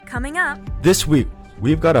Coming up. This week,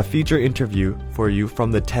 we've got a feature interview for you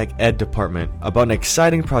from the Tech Ed department about an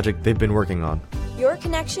exciting project they've been working on. Your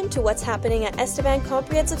connection to what's happening at Estevan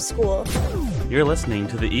Comprehensive School. You're listening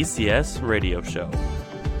to the ECS Radio Show.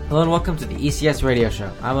 Hello and welcome to the ECS Radio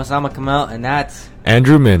Show. I'm Osama Kamal and that's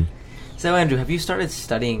Andrew Min. So Andrew, have you started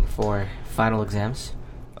studying for final exams?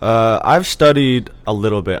 I've studied a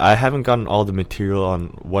little bit. I haven't gotten all the material on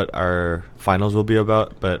what our finals will be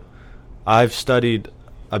about, but I've studied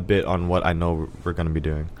a bit on what I know we're going to be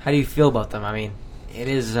doing. How do you feel about them? I mean, it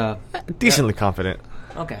is... decently confident.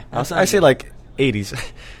 Okay. I say like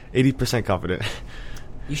 80% confident.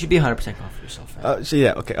 You should be 100% confident yourself. Right? So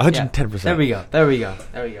yeah, okay, 110%. Yeah. There we go.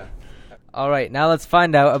 All right, now let's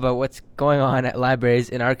find out about what's going on at libraries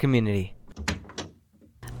in our community.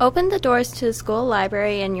 Open the doors to the school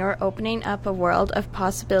library and you're opening up a world of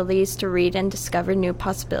possibilities to read and discover new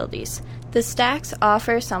possibilities. The stacks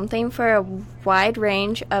offer something for a wide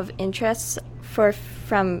range of interests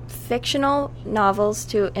from fictional novels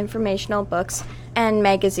to informational books and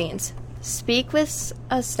magazines. Speak with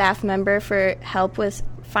a staff member for help with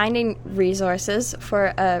finding resources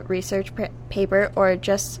for a research paper or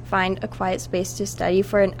just find a quiet space to study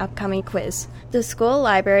for an upcoming quiz. The school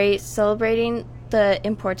library celebrating the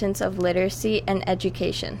importance of literacy and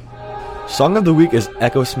education. Song of the week is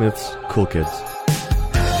Echo Smith's Cool Kids.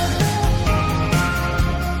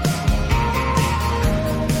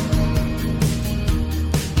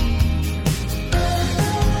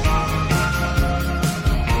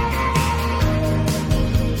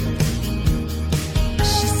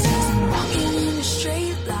 She says I'm walking in a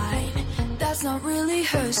straight line. That's not really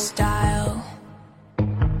her style.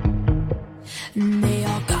 And they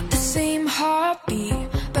all got the same heartbeat,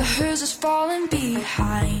 but hers is falling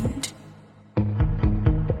behind.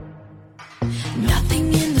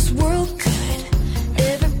 Nothing in this world could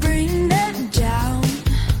ever bring them down.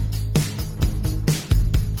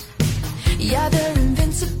 Yeah, they're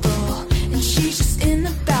invincible, and she's just in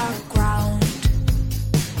the background.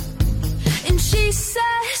 And she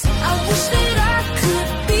says, I wish that I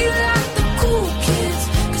could be like the cool kids,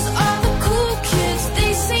 'cause all the cool kids,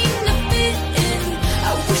 they seem to fit in.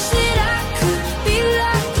 I wish that I could be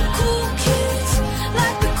like the cool kids,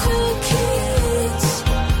 like the cool kids.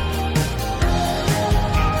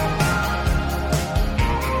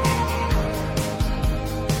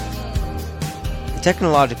 The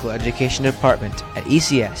Technological Education Department at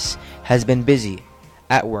ECS has been busy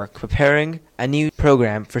at work preparing a new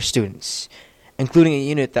program for students, including a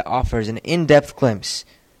unit that offers an in-depth glimpse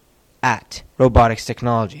at robotics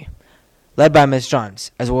technology, led by Ms.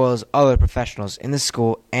 Johns, as well as other professionals in the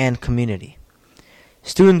school and community.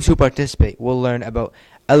 Students who participate will learn about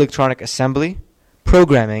electronic assembly,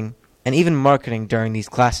 programming, and even marketing during these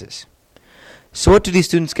classes. So what do these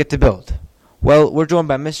students get to build? Well, we're joined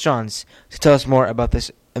by Ms. Johns to tell us more about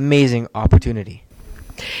this amazing opportunity.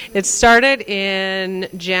 It started in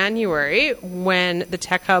January when the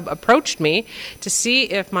Tech Hub approached me to see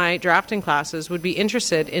if my drafting classes would be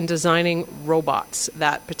interested in designing robots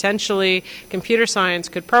that potentially computer science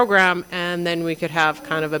could program, and then we could have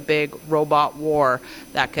kind of a big robot war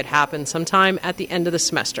that could happen sometime at the end of the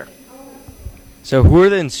semester. So who are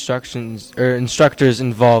the instructors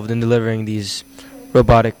involved in delivering these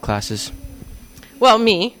robotic classes? Well,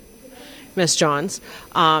 me, Miss Johns.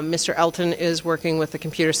 Mr. Elton is working with the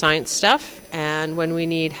computer science stuff, and when we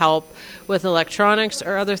need help with electronics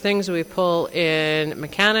or other things, we pull in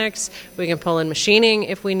mechanics. We can pull in machining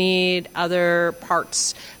if we need other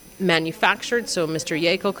parts manufactured, so Mr.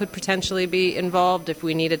 Yackel could potentially be involved. If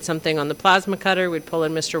we needed something on the plasma cutter, we'd pull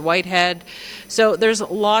in Mr. Whitehead. So there's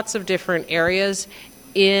lots of different areas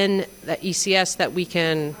in the ECS that we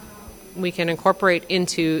can incorporate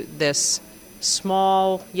into this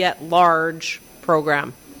small yet large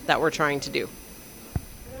program that we're trying to do.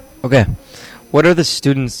 Okay. What are the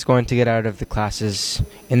students going to get out of the classes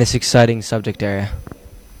in this exciting subject area?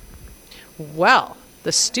 Well,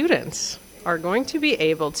 the students are going to be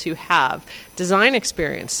able to have design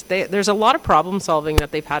experience. There's a lot of problem solving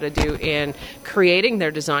that they've had to do in creating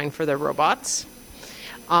their design for their robots.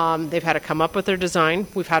 They've had to come up with their design.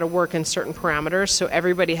 We've had to work in certain parameters, so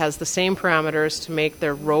everybody has the same parameters to make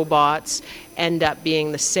their robots end up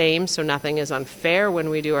being the same, so nothing is unfair when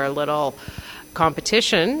we do our little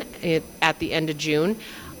competition at the end of June.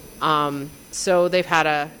 So they've had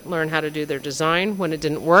to learn how to do their design. When it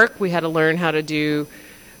didn't work, we had to learn how to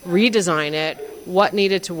redesign it, what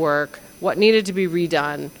needed to work, what needed to be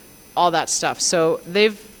redone, all that stuff. So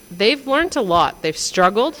they've learned a lot. They've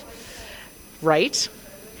struggled, right?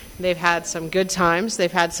 They've had some good times,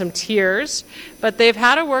 they've had some tears, but they've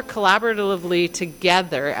had to work collaboratively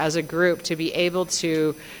together as a group to be able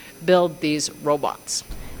to build these robots.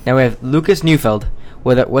 Now we have Lucas Neufeld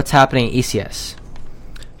with what's happening at ECS.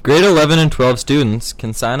 Grade 11 and 12 students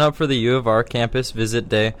can sign up for the U of R Campus Visit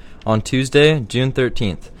Day on Tuesday, June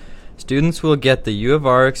 13th. Students will get the U of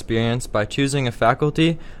R experience by choosing a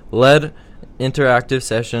faculty-led interactive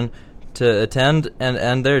session to attend and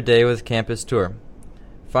end their day with campus tour.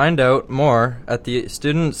 Find out more at the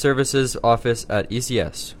Student Services Office at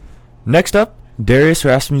ECS. Next up, Darius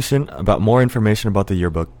Rasmussen about more information about the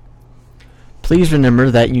yearbook. Please remember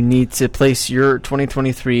that you need to place your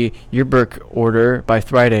 2023 yearbook order by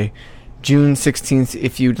Friday, June 16th,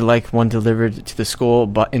 if you'd like one delivered to the school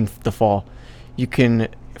but in the fall. You can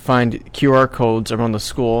find QR codes around the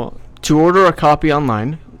school. To order a copy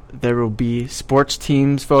online, there will be sports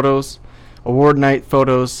teams photos, award night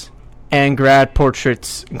photos, and grad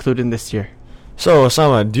portraits included this year. So,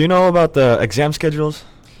 Osama, do you know about the exam schedules?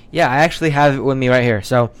 Yeah, I actually have it with me right here.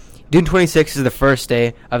 So, June 26th is the first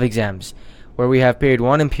day of exams, where we have period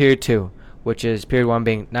 1 and period 2, which is period 1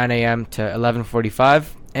 being 9 a.m. to 11:45,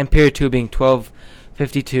 and period 2 being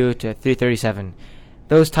 12:52 to 3:37.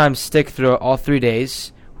 Those times stick throughout all 3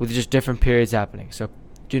 days, with just different periods happening. So,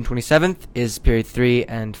 June 27th is period 3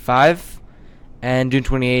 and 5, and June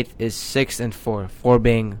 28th is 6 and 4, 4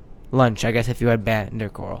 being lunch, I guess, if you had band or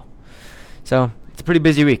choral. So, it's a pretty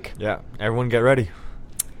busy week. Yeah, everyone get ready.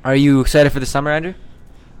 Are you excited for the summer, Andrew?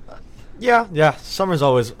 Yeah, summer's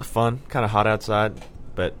always fun, kind of hot outside,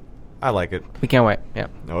 but I like it. We can't wait, yeah.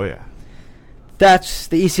 Oh, yeah. That's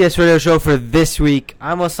the ECS Radio Show for this week.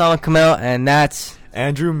 I'm Osama Kamel, and that's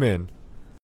Andrew Min.